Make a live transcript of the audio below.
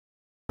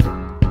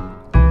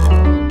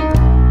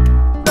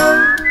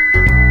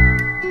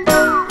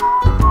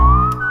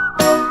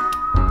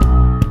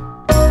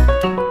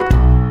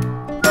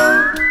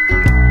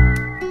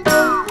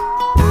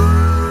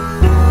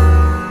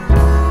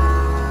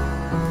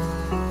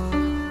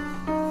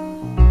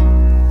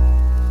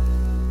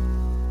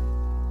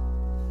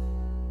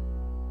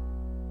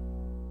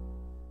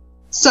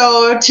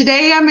So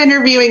today I'm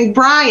interviewing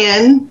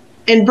Brian,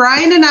 and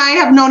Brian and I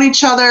have known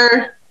each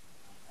other.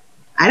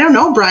 I don't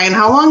know, Brian,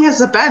 how long has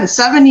it been?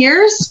 7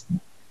 years?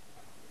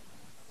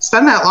 It's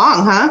been that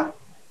long, huh?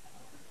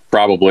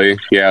 Probably.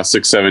 Yeah.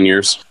 6, 7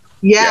 years.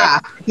 Yeah.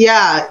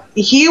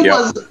 He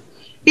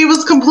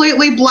was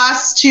completely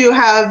blessed to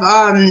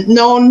have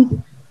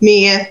known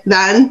me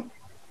then.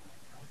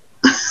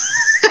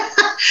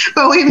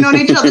 But we've known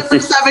each other for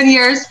 7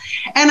 years.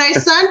 And I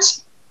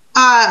sent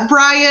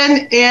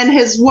Brian and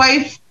his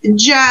wife,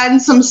 Jen,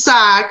 some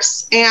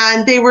socks,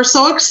 and they were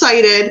so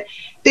excited.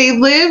 They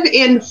live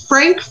in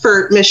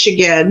Frankfort,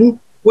 Michigan,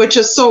 which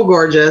is so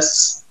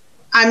gorgeous.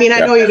 I mean, I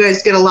know you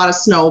guys get a lot of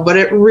snow, but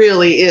it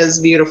really is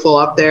beautiful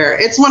up there.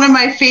 It's one of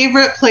my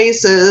favorite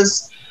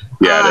places,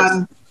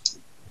 that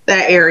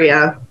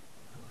area.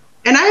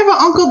 And I have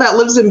an uncle that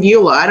lives in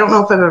Beulah. I don't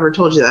know if I've ever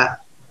told you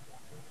that.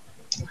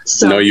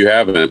 So, no, you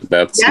haven't.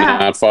 That's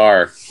not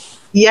far.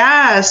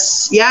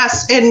 Yes.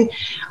 And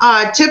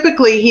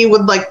typically he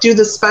would like do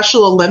the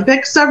Special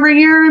Olympics every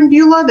year in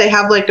Beulah. They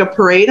have like a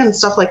parade and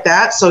stuff like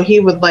that. So he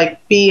would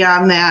like be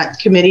on that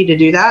committee to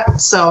do that.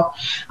 So,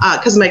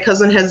 because my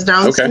cousin has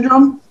Down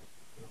syndrome.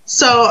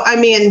 So, I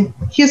mean,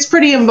 he's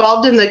pretty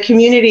involved in the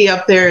community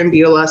up there in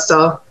Beulah.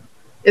 So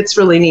it's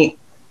really neat.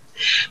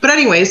 But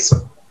anyways.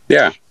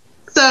 Yeah.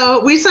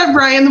 So we sent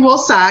Brian the wool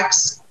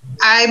socks.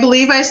 I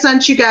believe I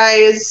sent you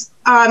guys.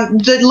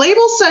 The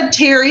label said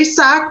Terry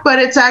sock, but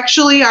it's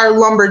actually our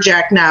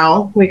lumberjack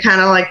now. We kind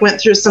of like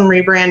went through some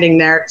rebranding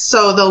there.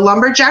 So the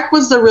lumberjack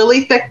was the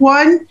really thick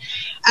one.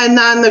 And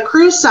then the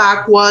crew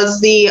sock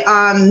was the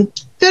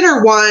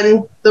thinner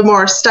one, the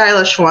more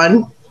stylish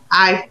one,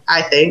 I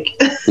think.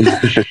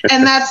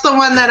 And that's the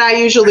one that I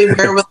usually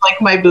wear with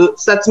like my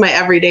boots. That's my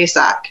everyday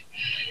sock.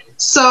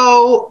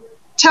 So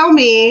tell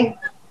me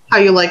how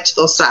you liked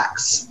those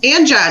socks.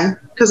 And Jen,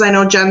 because I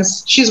know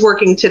she's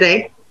working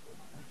today.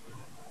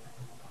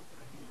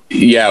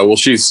 Yeah, well,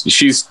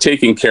 she's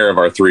taking care of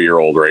our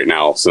 3-year-old right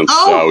now since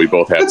we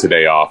both had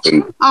today off,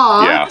 and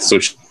so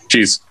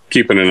she's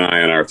keeping an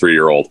eye on our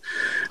 3-year-old.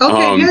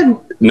 Okay, good.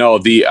 No,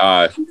 the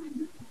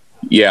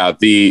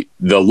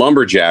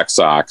lumberjack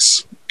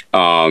socks.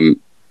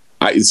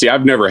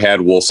 I've never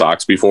had wool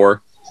socks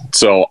before,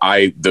 so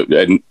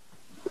the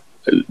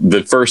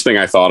first thing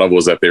I thought of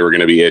was that they were going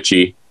to be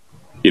itchy,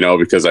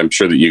 because I'm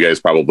sure that you guys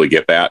probably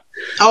get that.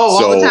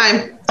 All the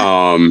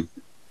time.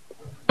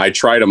 I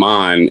tried them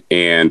on,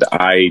 and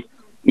I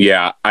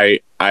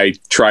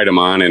tried them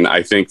on, and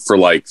I think for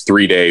like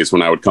 3 days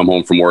when I would come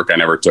home from work, I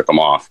never took them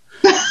off.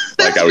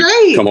 Like I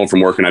would come home from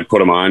work and I'd put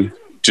them on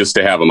just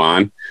to have them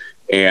on.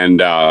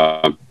 And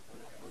I've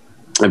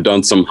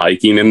done some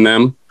hiking in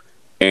them,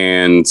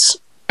 and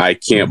I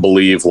can't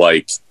believe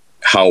like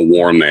how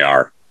warm they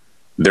are.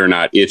 They're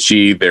not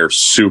itchy. They're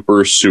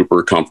super,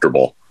 super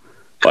comfortable.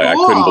 Like I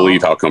couldn't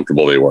believe how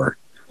comfortable they were.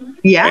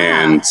 Yeah.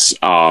 And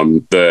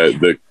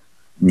the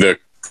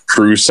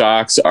crew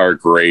socks are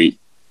great.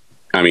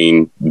 I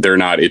mean, they're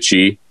not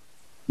itchy.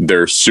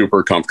 They're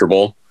super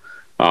comfortable.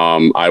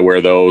 I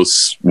wear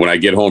those when I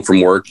get home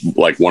from work.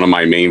 Like one of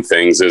my main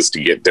things is to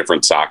get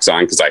different socks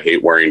on because I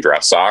hate wearing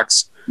dress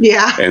socks.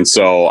 Yeah. And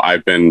so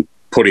I've been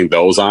putting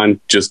those on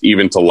just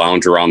even to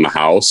lounge around the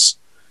house.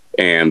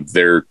 And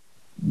they're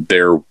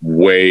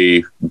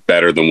way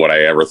better than what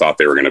I ever thought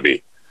they were going to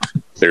be.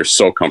 They're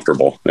so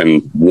comfortable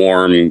and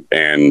warm,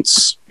 and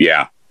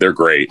they're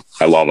great.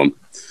 I love them.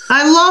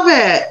 I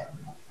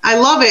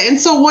love it. And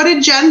so what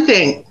did Jen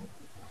think?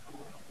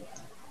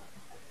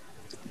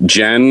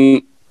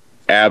 Jen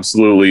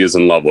absolutely is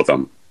in love with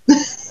them.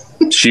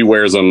 She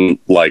wears them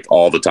like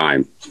all the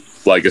time.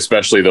 Like,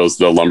 especially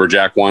the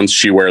lumberjack ones.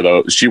 She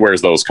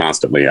wears those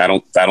constantly. I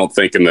don't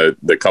think in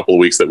the couple of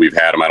weeks that we've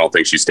had them, I don't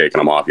think she's taken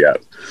them off yet.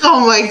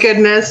 Oh my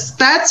goodness.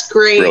 That's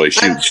great. Really.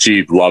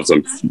 She loves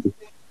them.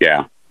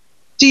 Yeah.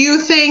 Do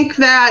you think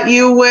that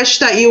you wish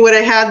that you would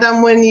have had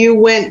them when you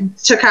went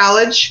to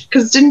college?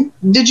 Because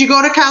did you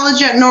go to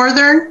college at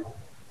Northern?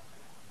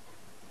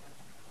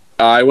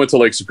 I went to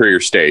Lake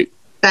Superior State.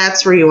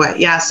 That's where you went.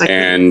 Yes, I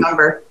can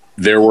remember.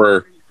 There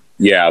were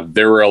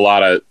a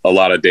lot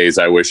of days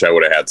I wish I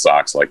would have had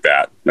socks like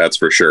that. That's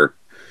for sure.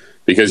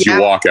 Because you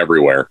walk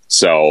everywhere.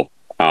 So,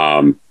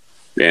 and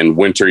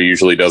winter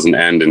usually doesn't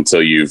end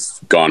until you've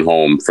gone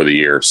home for the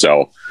year.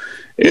 So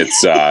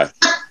it's,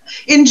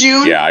 in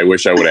June? Yeah, I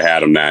wish I would have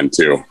had them then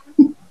too.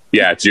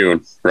 Yeah,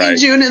 June, right. In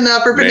June in the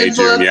Upper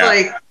Peninsula, June,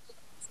 like,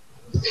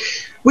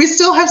 we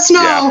still have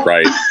snow. Yeah,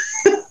 right.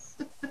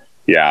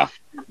 Yeah.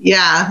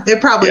 Yeah,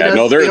 it probably does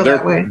feel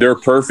that way. They're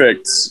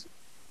perfect.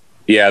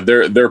 Yeah,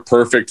 they're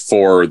perfect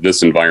for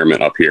this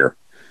environment up here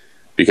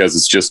because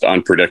it's just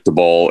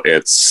unpredictable.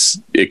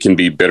 It can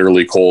be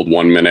bitterly cold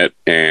 1 minute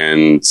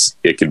and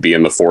it could be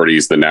in the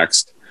 40s the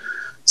next.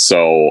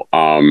 So,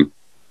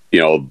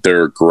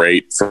 they're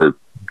great for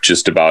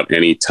just about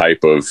any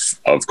type of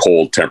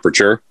cold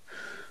temperature.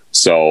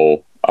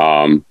 So,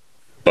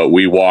 but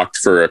we walked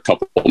for a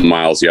couple of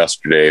miles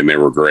yesterday and they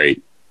were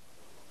great.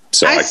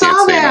 So I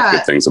can't say enough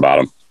good things about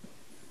them.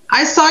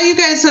 I saw you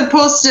guys had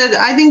posted,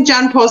 I think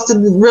Jen posted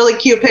really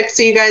cute pics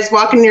of you guys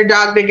walking your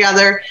dog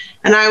together.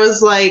 And I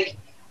was like,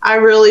 I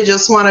really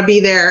just want to be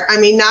there. I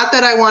mean, not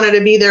that I wanted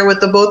to be there with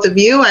the both of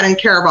you. I didn't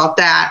care about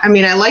that. I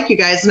mean, I like you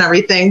guys and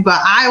everything,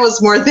 but I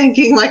was more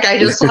thinking like I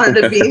just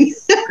wanted to be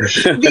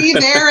be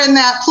there in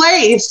that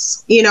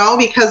place, you know,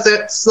 because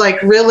it's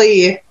like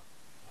really,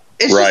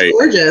 it's just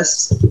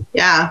gorgeous.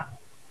 Yeah.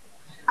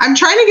 I'm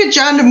trying to get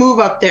John to move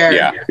up there.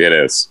 Yeah, it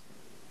is.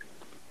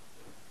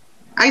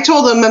 I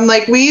told him, I'm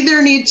like, we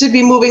either need to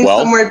be moving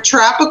somewhere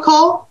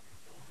tropical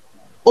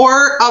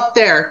or up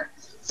there.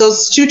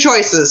 Those two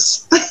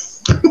choices.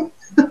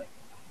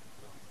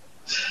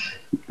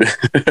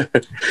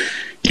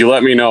 You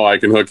let me know. I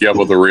can hook you up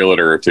with a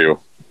realtor or two.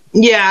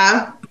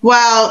 Yeah.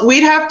 Well,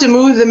 we'd have to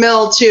move the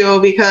mill too,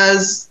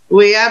 because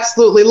we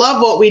absolutely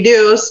love what we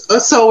do.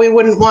 So we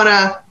wouldn't want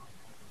to,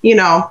 you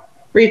know,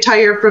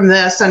 retire from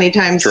this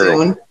anytime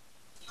soon.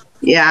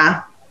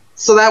 Yeah.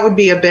 So that would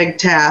be a big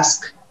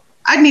task.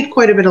 I'd need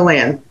quite a bit of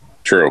land.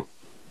 True.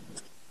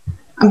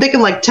 I'm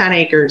thinking like 10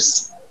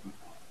 acres.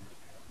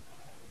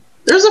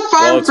 There's a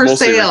farm for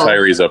mostly sale.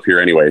 Retirees up here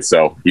anyway,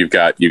 so you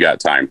got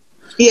time.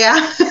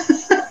 Yeah.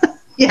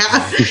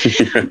 Yeah.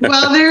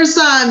 Well, there's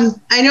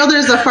I know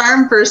there's a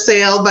farm for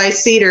sale by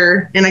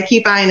Cedar, and I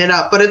keep eyeing it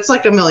up, but it's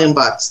like $1 million.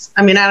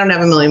 I mean, I don't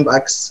have $1 million.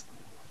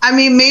 I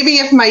mean, maybe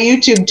if my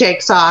YouTube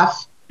takes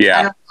off.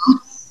 Yeah.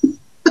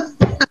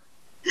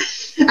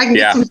 I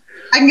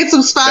can get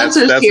some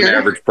sponsors that's here. That's an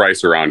average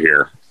price around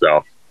here.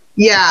 So.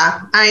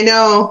 Yeah, I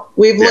know.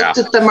 We've looked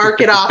at the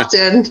market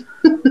often.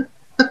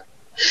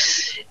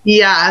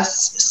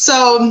 Yes.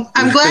 So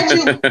I'm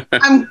glad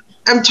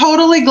I'm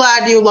totally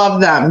glad you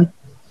love them.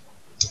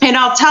 And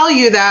I'll tell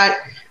you that,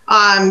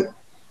 I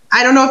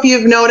don't know if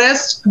you've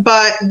noticed,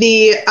 but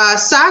the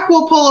sock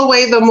will pull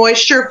away the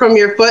moisture from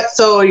your foot.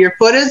 So your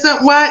foot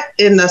isn't wet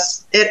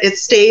it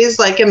stays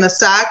like in the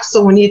sock.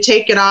 So when you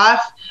take it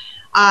off,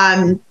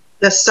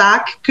 the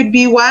sock could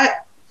be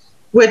wet,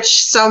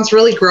 which sounds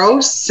really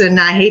gross. And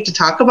I hate to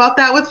talk about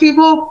that with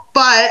people,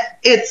 but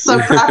it's a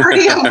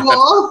property of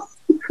wool.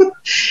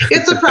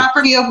 It's a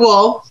property of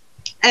wool.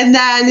 And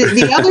then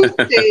the other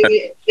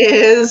thing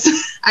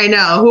is, I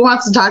know, who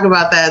wants to talk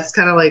about that? It's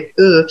kind of like,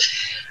 ugh.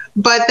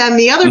 But then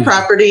the other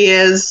property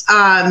is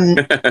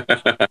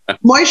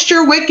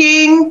moisture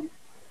wicking,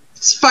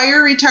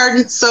 fire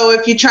retardant. So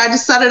if you tried to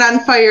set it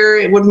on fire,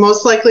 it would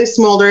most likely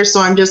smolder.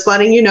 So I'm just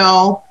letting you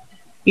know,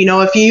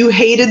 if you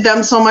hated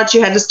them so much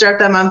you had to start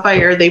them on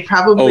fire, they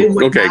probably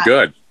would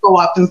not go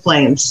up in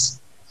flames.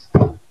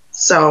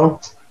 So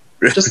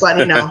just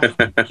letting you know.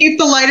 Keep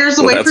the lighters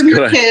away from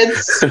your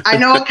kids. I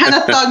know what kind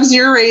of thugs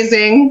you're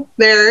raising.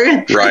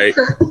 They're right.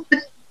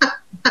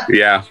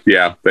 Yeah,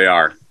 they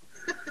are.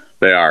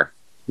 They're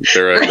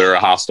a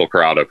hostile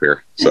crowd up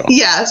here. So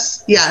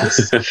yes.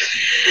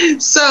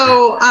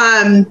 So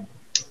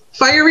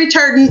fire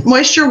retardant,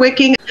 moisture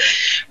wicking,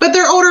 but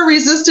they're odor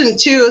resistant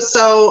too.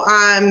 So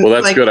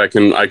well, that's good. I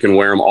can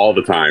wear them all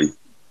the time.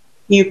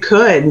 You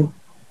could,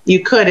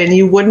 and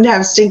you wouldn't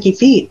have stinky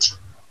feet.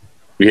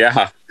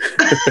 Yeah.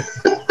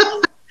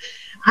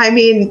 I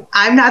mean,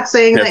 I'm not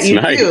saying that you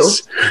do.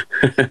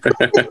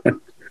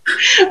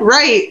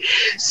 Right.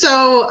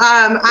 So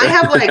I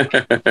have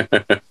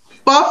like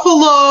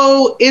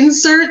buffalo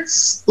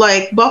inserts,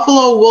 like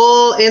buffalo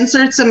wool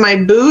inserts in my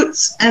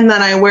boots, and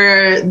then I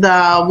wear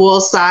the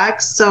wool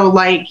socks. So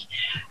like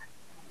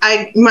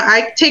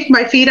I take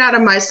my feet out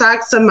of my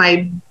socks and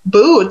my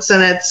boots,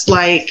 and it's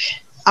like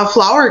a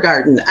flower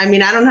garden. I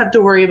mean, I don't have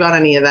to worry about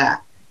any of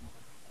that.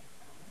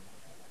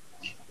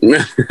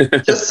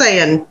 Just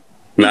saying.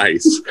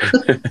 Nice.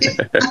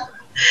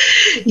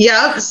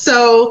 Yeah.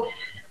 So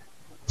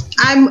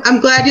I'm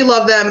glad you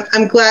love them.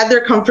 I'm glad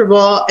they're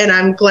comfortable, and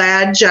I'm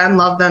glad John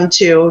loved them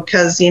too,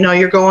 because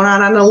you're going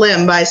out on a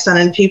limb by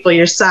sending people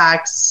your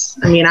socks.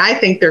 I mean, I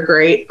think they're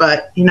great,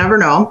 but you never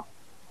know.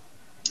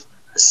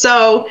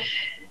 So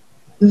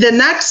the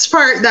next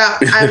part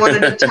that I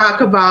wanted to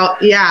talk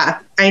about, yeah,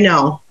 I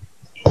know,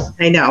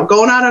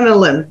 going out on a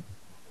limb.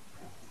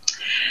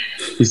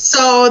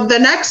 So the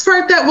next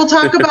part that we'll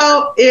talk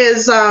about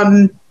is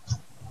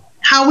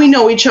how we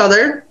know each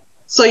other.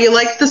 So you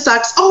like the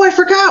socks. Oh, I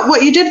forgot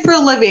what you did for a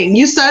living.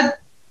 You said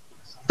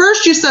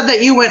that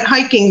you went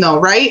hiking though,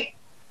 right?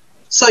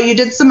 So you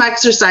did some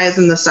exercise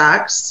in the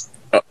socks.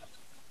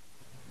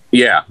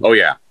 Yeah. Oh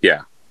yeah.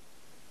 Yeah.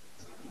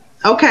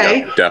 Okay.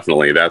 Yeah,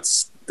 definitely.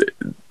 That's,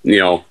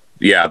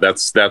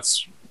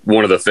 that's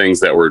one of the things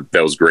that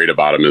was great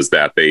about them, is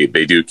that they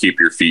do keep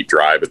your feet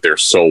dry, but they're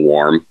so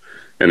warm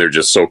and they're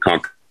just so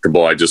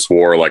comfortable. I just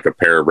wore like a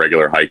pair of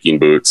regular hiking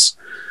boots,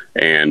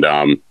 and,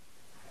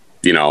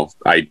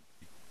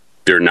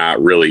 they're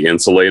not really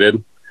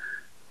insulated.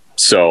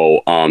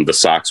 So, the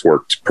socks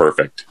worked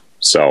perfect.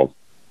 So,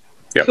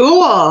 yeah.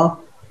 Cool.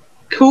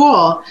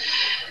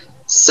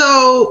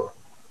 So,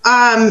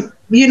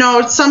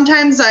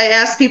 sometimes I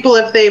ask people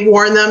if they've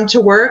worn them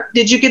to work.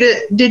 Did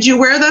you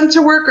wear them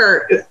to work,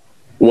 or?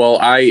 Well,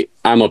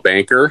 I'm a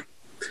banker.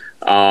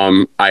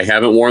 I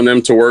haven't worn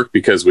them to work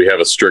because we have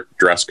a strict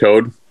dress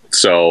code.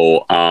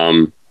 So,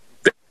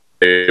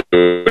 they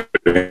would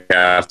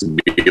have to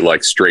be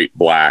like straight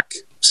black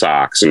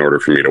socks in order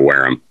for me to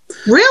wear them.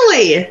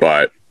 Really?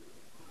 But,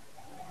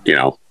 you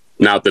know,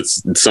 not that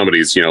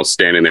somebody's, you know,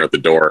 standing there at the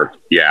door.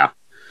 Yeah.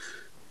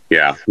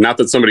 Yeah. Not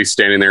that somebody's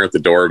standing there at the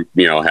door,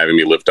 you know, having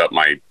me lift up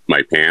my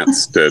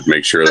pants to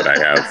make sure that I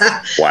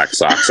have black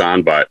socks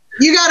on, but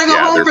you got to go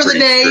home for the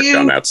day. You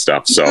on that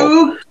stuff.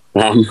 So,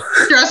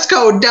 dress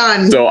code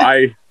done. So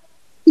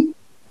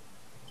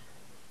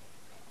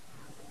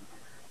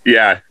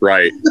yeah,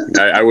 right.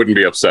 I wouldn't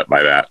be upset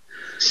by that.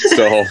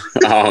 So,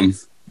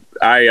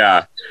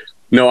 I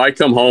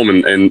come home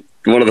and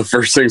one of the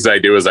first things I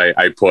do is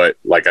I put,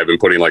 like, I've been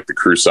putting like the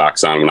crew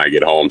socks on when I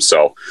get home.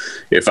 So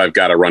if I've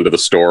got to run to the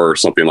store or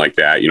something like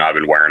that, you know, I've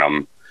been wearing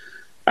them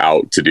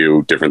out to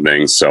do different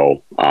things.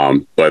 So,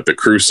 but the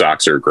crew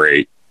socks are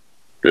great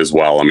as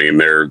well. I mean,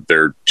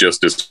 they're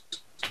just as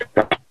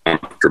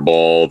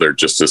comfortable. They're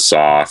just as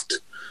soft.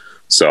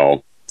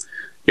 So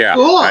yeah,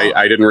 cool.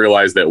 I didn't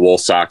realize that wool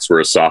socks were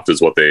as soft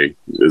as what they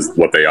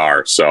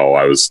are. So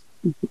I was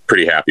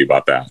pretty happy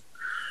about that.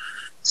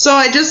 So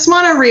I just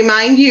want to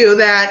remind you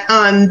that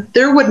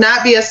there would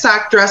not be a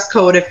sock dress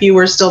code if you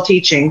were still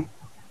teaching.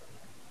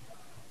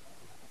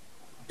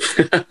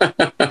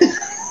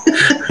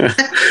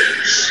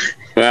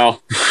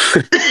 Well,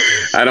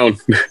 I'm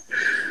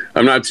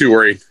not too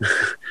worried.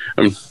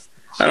 I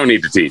don't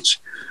need to teach.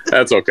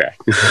 That's okay.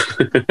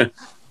 I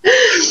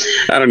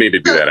don't need to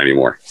do that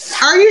anymore.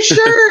 Are you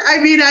sure? I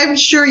mean, I'm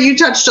sure you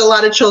touched a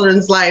lot of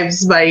children's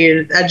lives by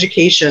your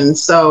education.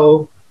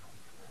 So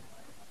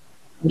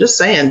I'm just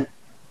saying.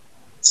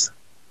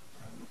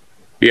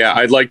 Yeah,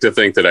 I'd like to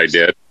think that I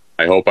did.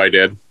 I hope I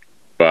did.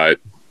 But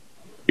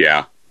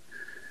yeah,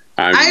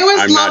 I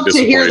always love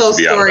to hear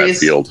those stories.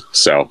 Field,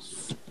 so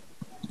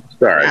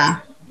all right. Yeah.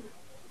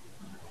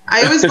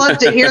 I always love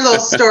to hear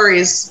those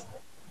stories.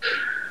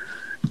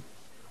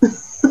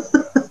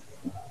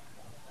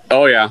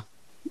 Oh yeah,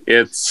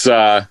 it's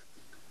it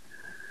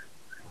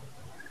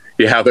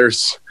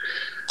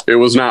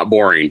was not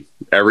boring.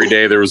 Every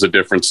day there was a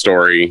different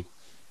story.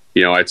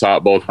 You know, I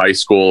taught both high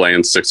school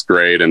and 6th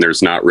grade, and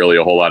there's not really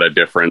a whole lot of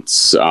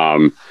difference,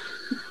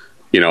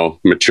 you know,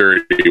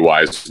 maturity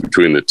wise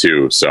between the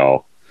two.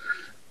 So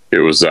it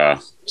was a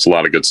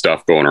lot of good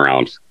stuff going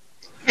around.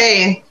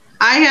 Hey,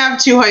 I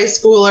have 2 high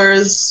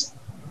schoolers.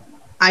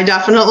 I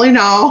definitely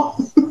know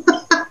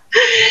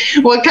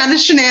what kind of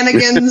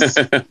shenanigans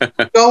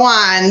go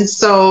on.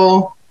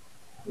 So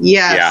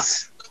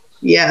yes,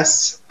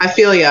 yes, I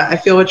feel you. I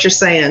feel what you're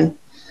saying.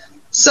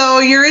 So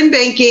you're in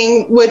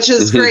banking, which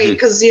is great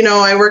because, you know,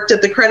 I worked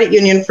at the credit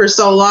union for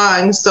so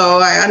long. So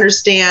I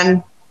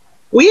understand.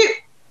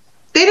 They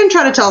didn't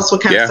try to tell us what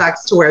kind of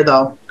socks to wear,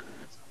 though.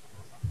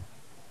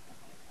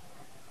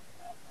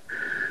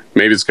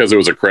 Maybe it's because it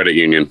was a credit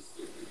union.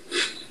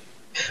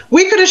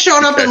 We could have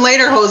shown up in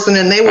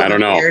lederhosen and they would. I don't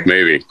know. Cared.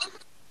 Maybe.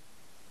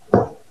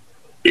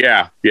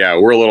 Yeah.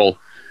 We're a little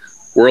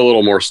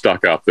more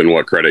stuck up than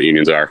what credit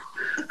unions are.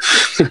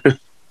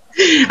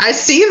 I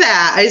see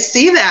that.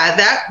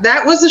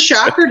 That was a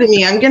shocker to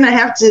me. I'm going to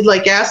have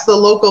to ask the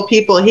local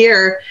people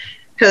here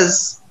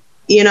because,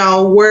 you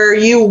know, where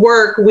you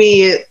work,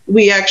 we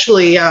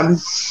actually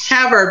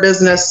have our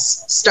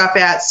business stuff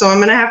at. So I'm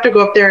going to have to go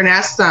up there and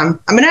ask them.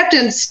 I'm going to have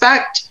to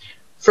inspect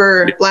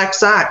for black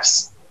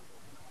socks.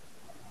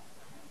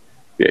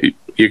 Yeah,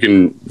 you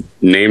can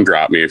name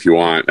drop me if you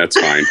want. That's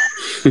fine.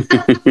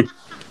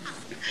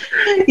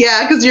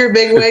 Yeah, because you're a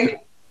big wig.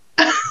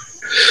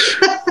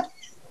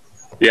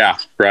 Yeah,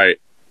 right.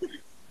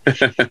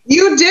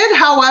 You did,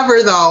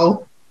 however,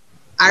 though,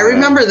 I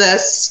remember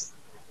this.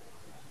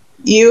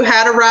 You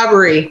had a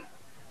robbery,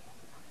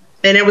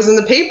 and it was in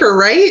the paper,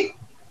 right?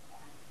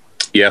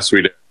 Yes,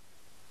 we did.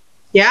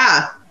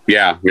 Yeah.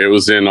 Yeah, it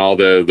was in all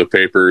the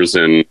papers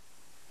and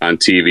on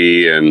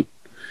TV, and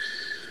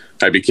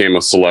I became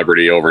a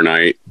celebrity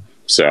overnight.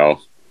 So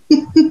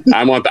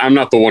I'm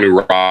not the one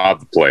who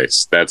robbed the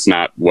place. That's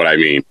not what I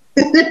mean.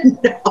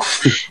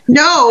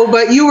 No,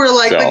 but you were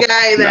the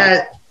guy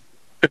that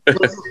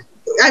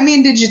I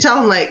mean, did you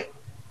tell him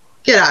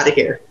get out of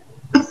here?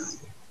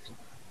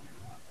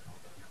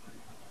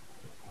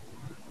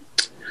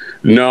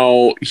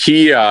 No,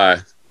 he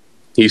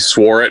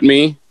swore at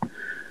me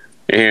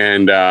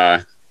and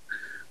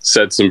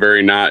said some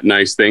very not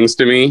nice things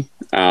to me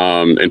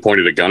and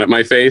pointed a gun at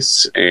my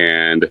face,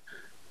 and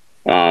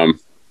that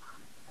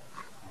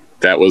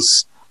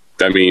was,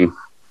 I mean,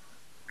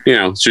 you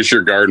know, it's just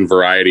your garden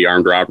variety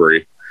armed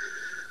robbery.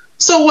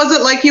 So was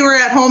it like you were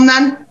at home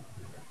then?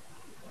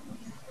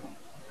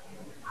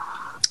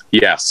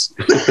 Yes.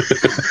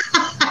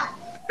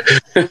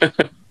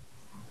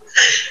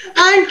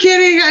 I'm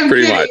kidding.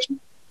 Pretty much.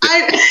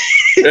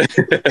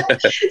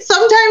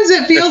 Sometimes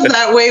it feels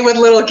that way with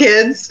little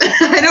kids.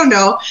 I don't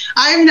know.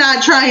 I'm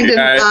not trying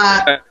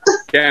to.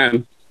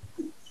 Can.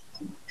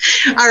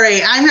 All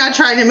right. I'm not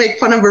trying to make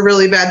fun of a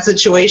really bad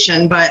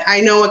situation, but I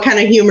know what kind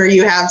of humor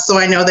you have, so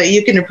I know that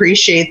you can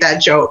appreciate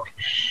that joke.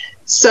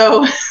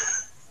 So.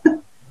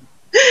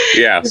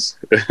 Yes.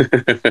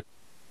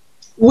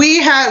 We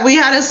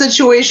had a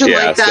situation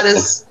like that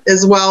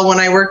as well when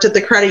I worked at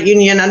the credit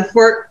union.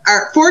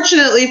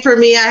 Fortunately for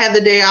me, I had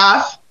the day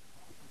off.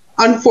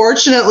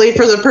 Unfortunately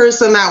for the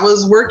person that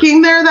was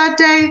working there that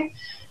day,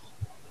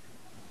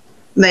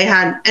 they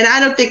had, and I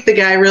don't think the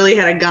guy really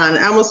had a gun.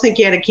 I almost think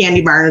he had a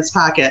candy bar in his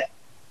pocket.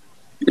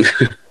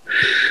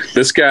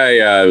 This guy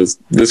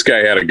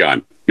had a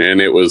gun, and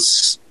it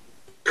was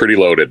pretty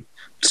loaded.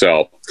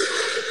 So,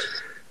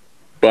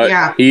 but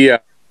yeah. He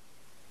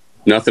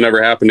nothing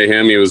ever happened to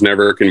him. He was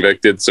never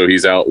convicted, so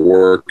he's out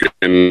working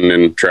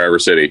in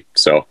Traverse City.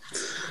 So,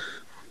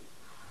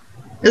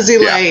 is he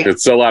like?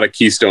 It's a lot of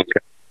Keystone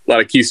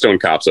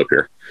cops up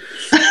here.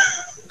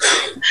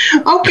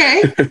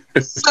 Okay,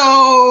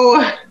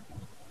 so.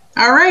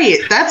 All right.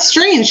 That's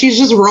strange. She's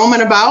just roaming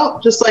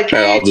about, just like,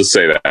 hey. I'll just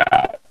say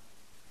that.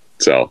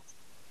 So.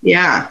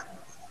 Yeah.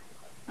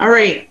 All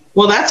right.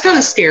 Well, that's kind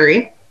of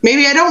scary.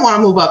 Maybe I don't want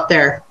to move up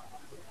there.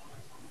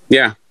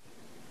 Yeah.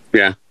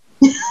 Yeah.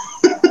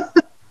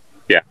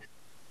 Yeah.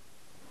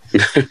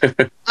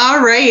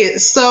 All right.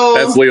 So.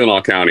 That's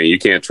Leelanau County. You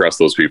can't trust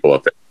those people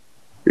up there.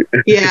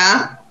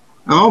 Yeah.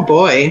 Oh,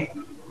 boy.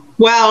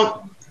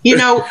 Well, you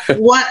know,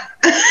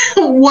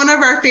 one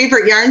of our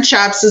favorite yarn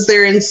shops is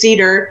there in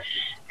Cedar.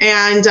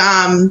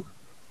 And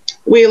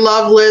we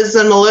love Liz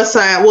and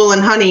Melissa at Wool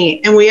and Honey.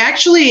 And we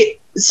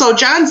actually, so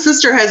John's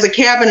sister has a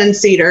cabin in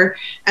Cedar.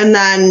 And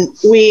then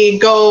we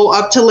go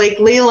up to Lake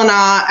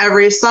Leelanau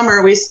every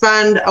summer. We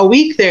spend a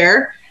week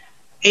there.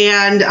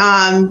 And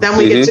then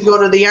we get to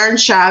go to the yarn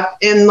shop.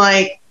 And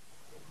like,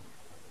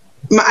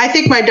 I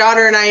think my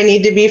daughter and I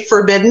need to be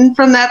forbidden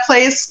from that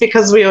place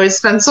because we always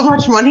spend so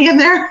much money in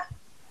there.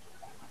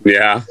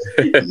 Yeah.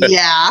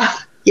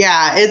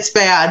 Yeah, it's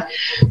bad.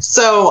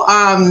 So,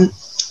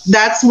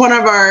 that's one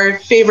of our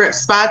favorite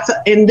spots,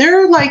 and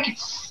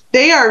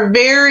they are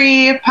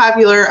very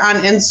popular on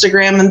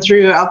Instagram and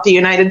throughout the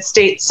United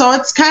States. So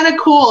it's kind of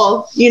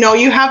cool. You know,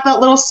 you have that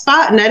little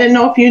spot, and I didn't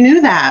know if you knew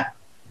that.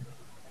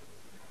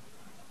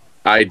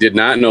 I did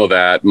not know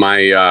that.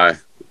 My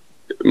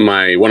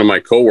one of my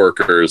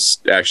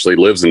coworkers actually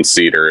lives in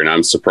Cedar, and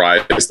I'm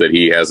surprised that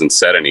he hasn't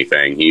said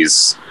anything.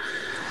 He's,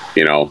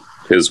 you know,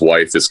 his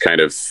wife is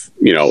kind of,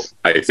 you know,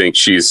 I think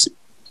she's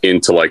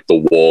into like the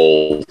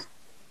wool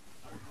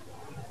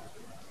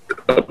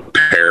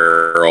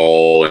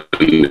apparel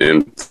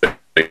and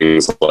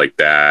things like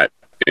that,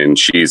 and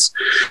she's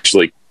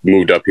actually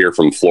moved up here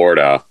from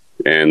Florida,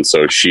 and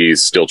so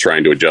she's still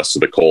trying to adjust to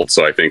the cold.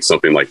 So I think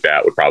something like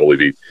that would probably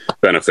be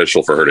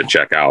beneficial for her to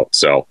check out.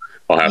 So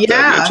I'll have to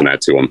mention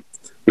that to him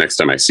next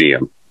time I see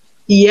him.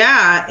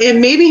 Yeah, and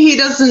maybe he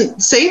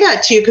doesn't say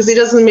that to you because he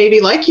doesn't maybe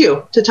like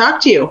you to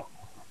talk to you.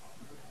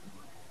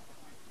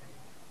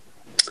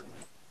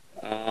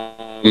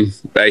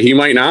 He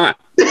might not.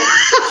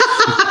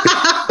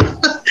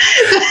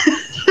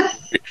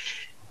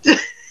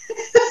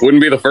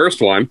 Wouldn't be the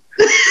first one.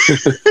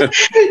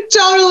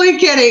 Totally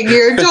kidding.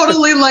 You're a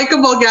totally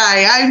likable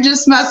guy. I'm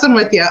just messing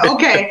with you.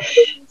 Okay.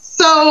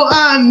 So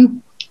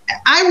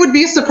I would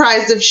be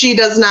surprised if she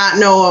does not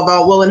know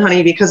about Wool and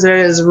Honey because it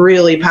is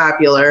really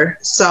popular.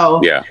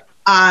 So yeah.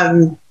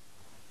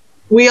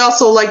 We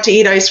also like to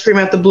eat ice cream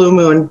at the Blue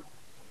Moon.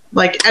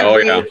 Like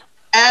every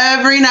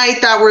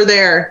night that we're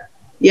there.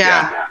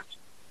 Yeah.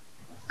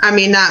 I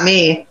mean, not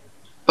me,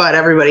 but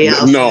everybody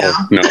else. No.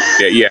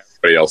 Yeah,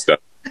 everybody else does.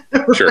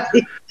 Sure.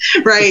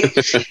 Right.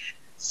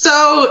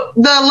 So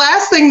the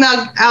last thing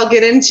that I'll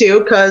get into,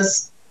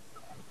 because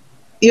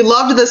you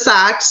loved the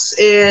socks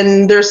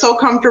and they're so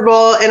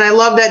comfortable, and I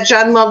love that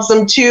Jen loves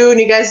them too, and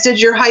you guys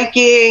did your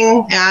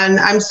hiking, and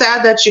I'm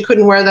sad that you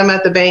couldn't wear them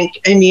at the bank.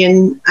 I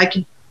mean,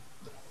 I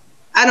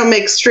don't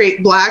make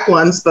straight black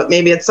ones, but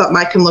maybe it's something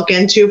I can look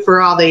into for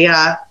all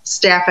the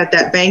staff at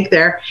that bank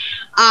there.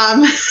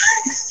 That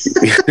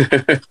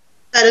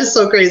is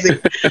so crazy.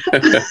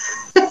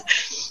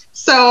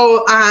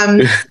 So,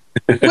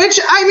 which,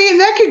 I mean,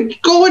 that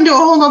could go into a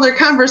whole nother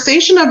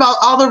conversation about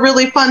all the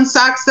really fun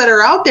socks that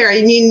are out there.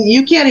 I mean,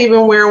 you can't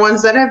even wear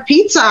ones that have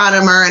pizza on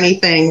them or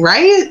anything,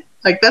 right?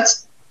 Like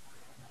that's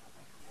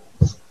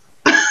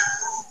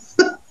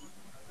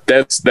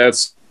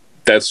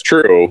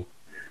true.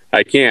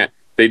 I can't.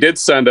 They did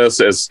send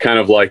us as kind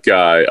of like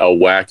a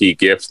wacky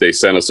gift. They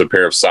sent us a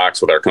pair of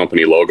socks with our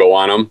company logo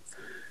on them,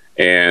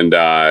 and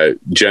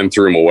Jen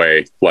threw them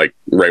away like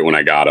right when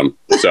I got them.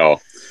 So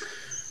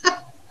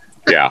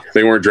yeah,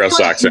 they weren't dress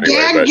socks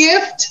anyway. But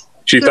gift.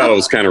 She thought it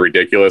was kind of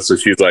ridiculous, so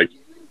she's like,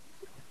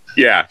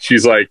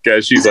 these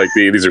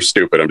are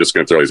stupid. I'm just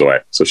going to throw these away.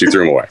 So she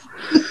threw them away.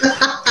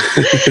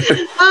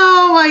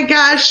 Oh my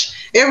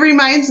gosh. It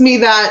reminds me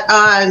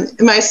that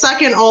my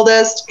second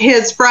oldest,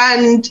 his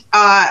friend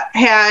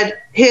had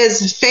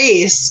his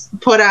face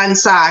put on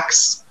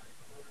socks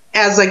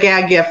as a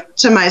gag gift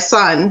to my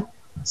son.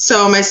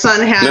 So my son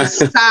has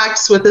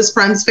socks with his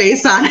friend's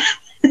face on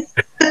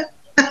it.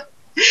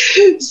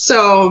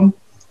 So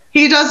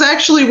he does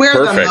actually wear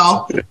them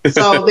though.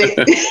 So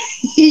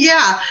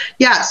yeah.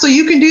 So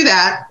you can do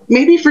that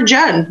maybe for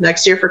Jen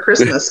next year for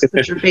Christmas.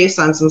 Put your face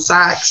on some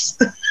socks.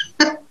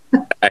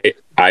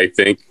 I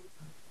think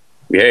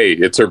hey,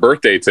 it's her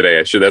birthday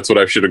today. That's what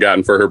I should have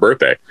gotten for her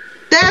birthday.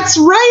 That's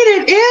right.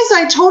 It is.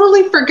 I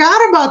totally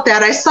forgot about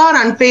that. I saw it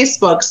on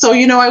Facebook. So,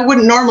 I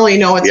wouldn't normally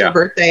know it's her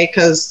birthday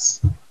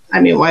because,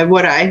 why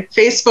would I?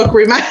 Facebook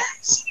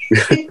reminds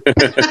me.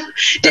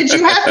 Did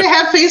you have to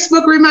have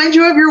Facebook remind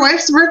you of your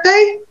wife's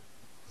birthday?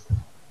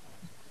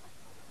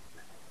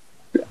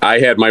 I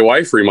had my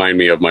wife remind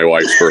me of my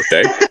wife's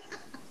birthday.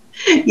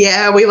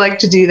 Yeah, we like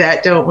to do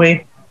that, don't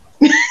we?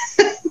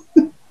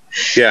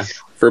 Yeah,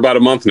 for about a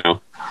month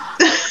now.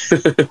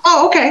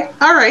 Oh, okay.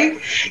 All right.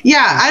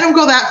 Yeah, I don't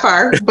go that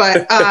far,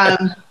 but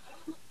I'm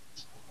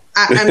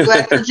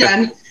glad for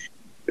Jen.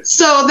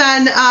 So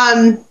then,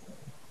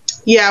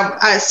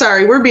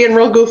 sorry, we're being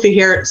real goofy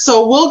here.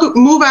 So we'll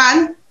move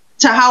on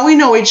to how we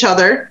know each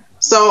other.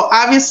 So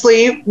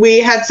obviously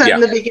we had said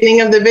in the beginning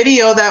of the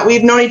video that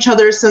we've known each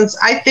other since,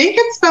 I think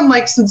it's been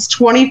since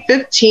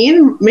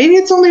 2015. Maybe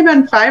it's only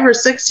been 5 or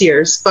 6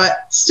 years,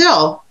 but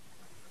still,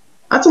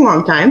 that's a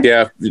long time.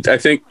 Yeah, I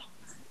think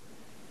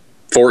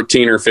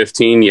 14 or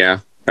 15. Yeah,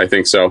 I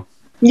think so.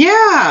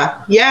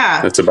 Yeah.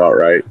 That's about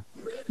right.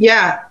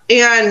 Yeah.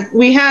 And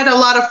we had a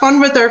lot of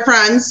fun with our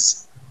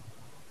friends.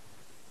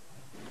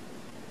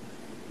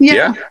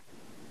 Yeah.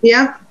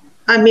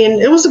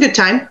 It was a good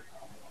time.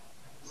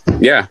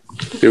 Yeah,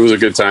 it was a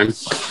good time.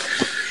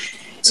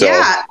 So.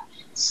 Yeah.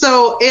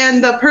 So,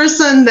 and the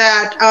person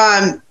that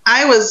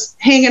I was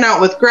hanging out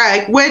with,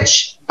 Greg,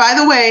 which, by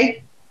the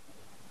way,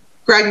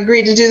 Greg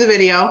agreed to do the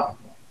video.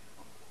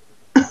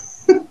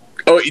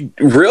 Oh,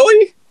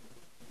 really?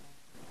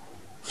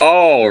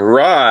 All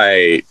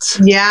right.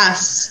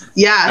 Yes.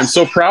 I'm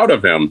so proud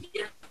of him.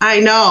 I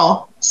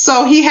know.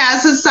 So he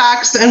has his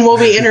socks, and we'll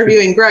be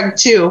interviewing Greg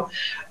too.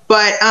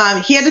 But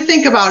he had to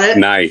think about it.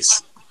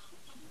 Nice.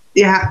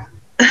 Yeah.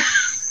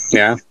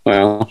 Yeah,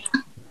 well,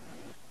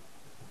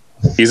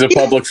 he's a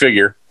public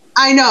figure.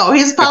 I know.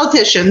 He's a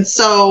politician,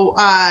 so,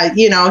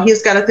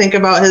 he's got to think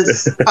about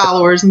his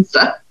followers and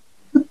stuff.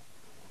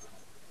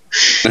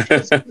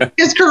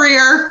 His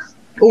career,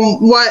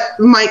 what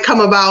might come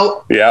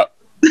about. Yeah.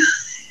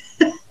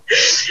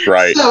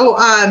 Right.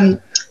 So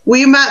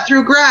we met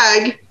through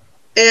Greg,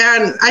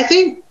 and I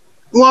think,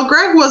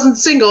 Greg wasn't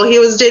single. He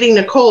was dating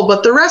Nicole,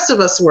 but the rest of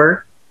us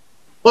were.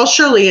 Well,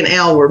 Shirley and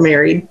Al were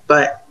married,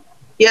 but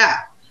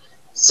yeah.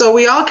 So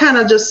we all kind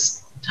of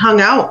just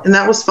hung out, and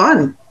that was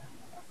fun.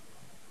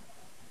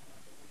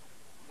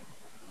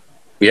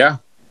 Yeah.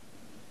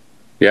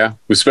 Yeah.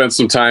 We spent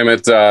some time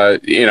at,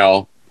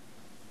 Al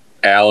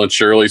and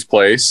Shirley's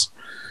place.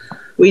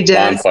 We did.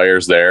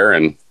 Bonfires there,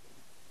 and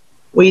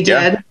we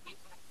did. Yeah,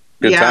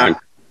 good time.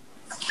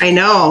 I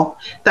know.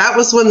 That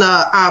was when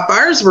the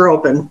bars were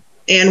open,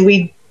 and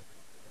we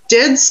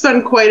did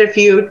spend quite a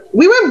few.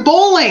 We went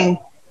bowling.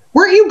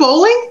 Weren't you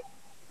bowling?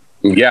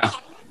 Yeah.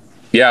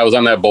 Yeah, I was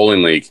on that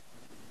bowling league.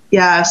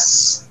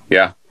 Yes.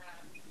 Yeah.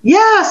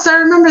 Yes, I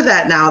remember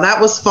that now. That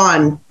was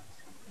fun.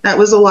 That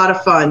was a lot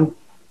of fun.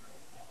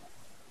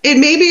 And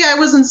maybe I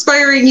was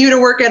inspiring you to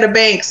work at a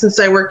bank since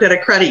I worked at a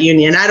credit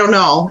union. I don't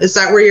know. Is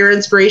that where your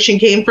inspiration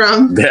came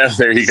from? Yeah,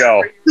 there you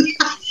go.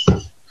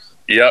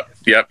 Yep.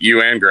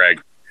 You and Greg.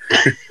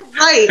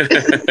 Right.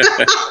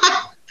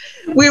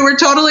 We were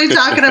totally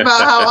talking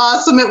about how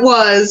awesome it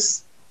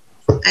was.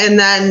 And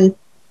then.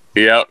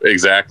 Yep,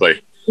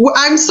 exactly.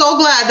 I'm so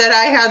glad that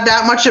I had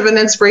that much of an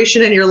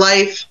inspiration in your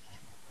life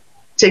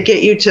to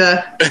get you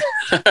to.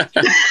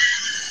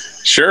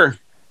 Sure.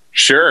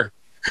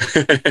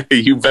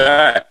 You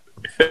bet.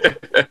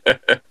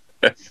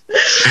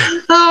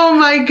 Oh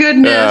my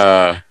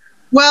goodness.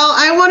 Well,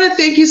 I want to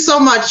thank you so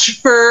much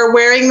for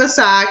wearing the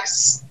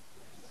socks,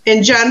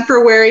 and Jen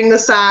for wearing the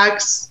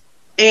socks.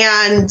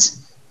 And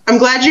I'm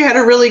glad you had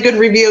a really good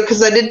review,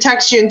 because I did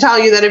text you and tell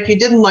you that if you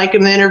didn't like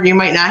them, the interview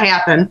might not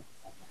happen.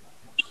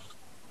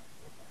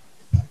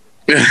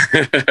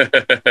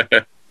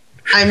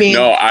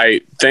 No, I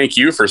thank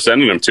you for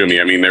sending them to me.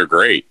 They're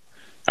great.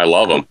 I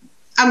love them.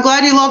 I'm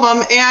glad you love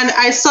them. And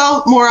I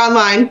saw more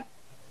online.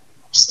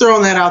 Just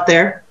throwing that out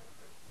there.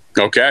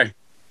 Okay.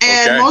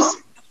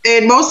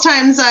 And most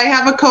times I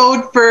have a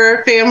code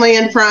for family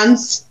and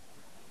friends.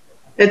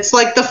 It's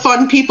like the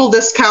fun people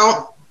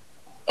discount.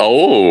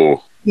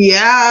 Oh.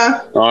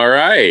 Yeah. All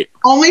right.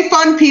 Only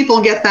fun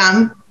people get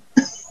them.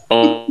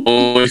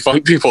 Only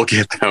fun people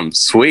get them.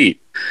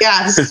 Sweet.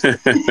 Yes.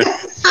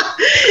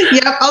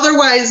 Yep.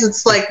 Otherwise,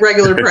 it's like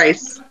regular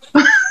price.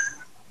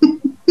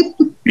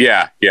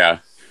 Yeah.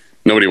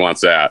 Nobody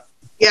wants that.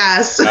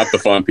 Yes. Not the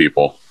fun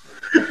people.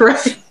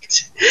 Right.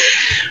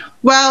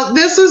 Well,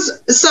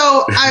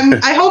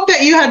 I hope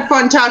that you had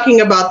fun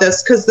talking about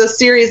this, because the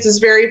series is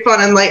very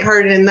fun and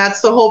lighthearted, and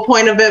that's the whole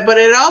point of it. But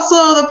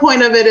the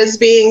point of it is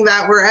being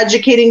that we're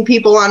educating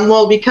people on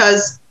wool,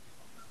 because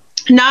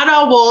not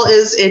all wool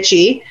is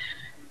itchy,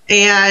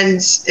 and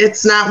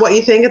it's not what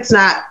you think. It's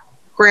not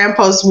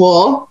grandpa's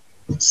wool,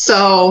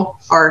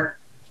 or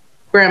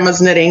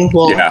grandma's knitting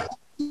wool that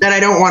I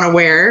don't want to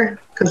wear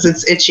because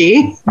it's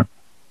itchy.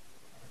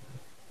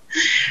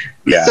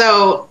 Yeah.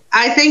 So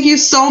I thank you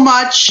so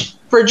much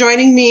for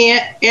joining me.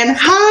 And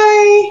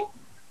hi.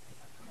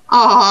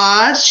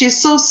 Aw,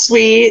 she's so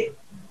sweet.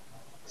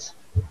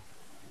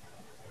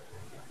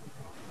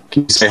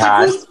 Can you say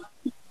hi?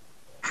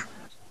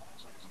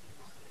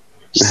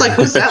 She's like,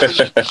 who's that?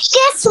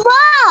 Guess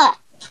what?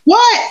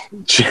 What?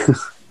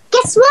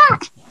 Guess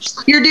what?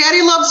 Your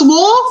daddy loves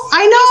wool?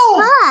 I know.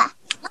 What?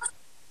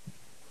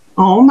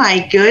 Oh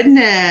my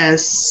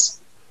goodness.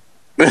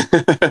 My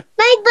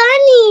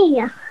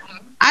bunny.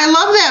 I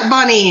love that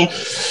bunny.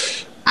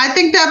 I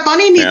think that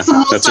bunny needs some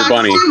wool that's socks her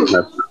bunny.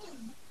 too.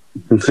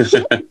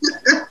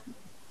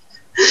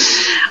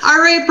 All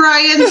right,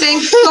 Brian,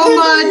 thanks so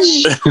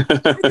much.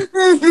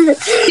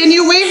 Can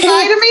you wave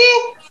bye to me?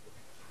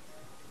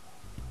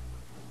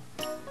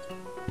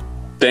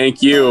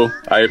 Thank you.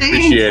 I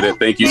appreciate it.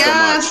 Thank you so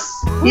much.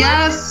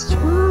 Yes.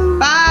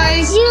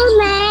 Bye. You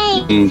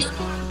may.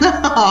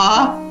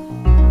 Aw.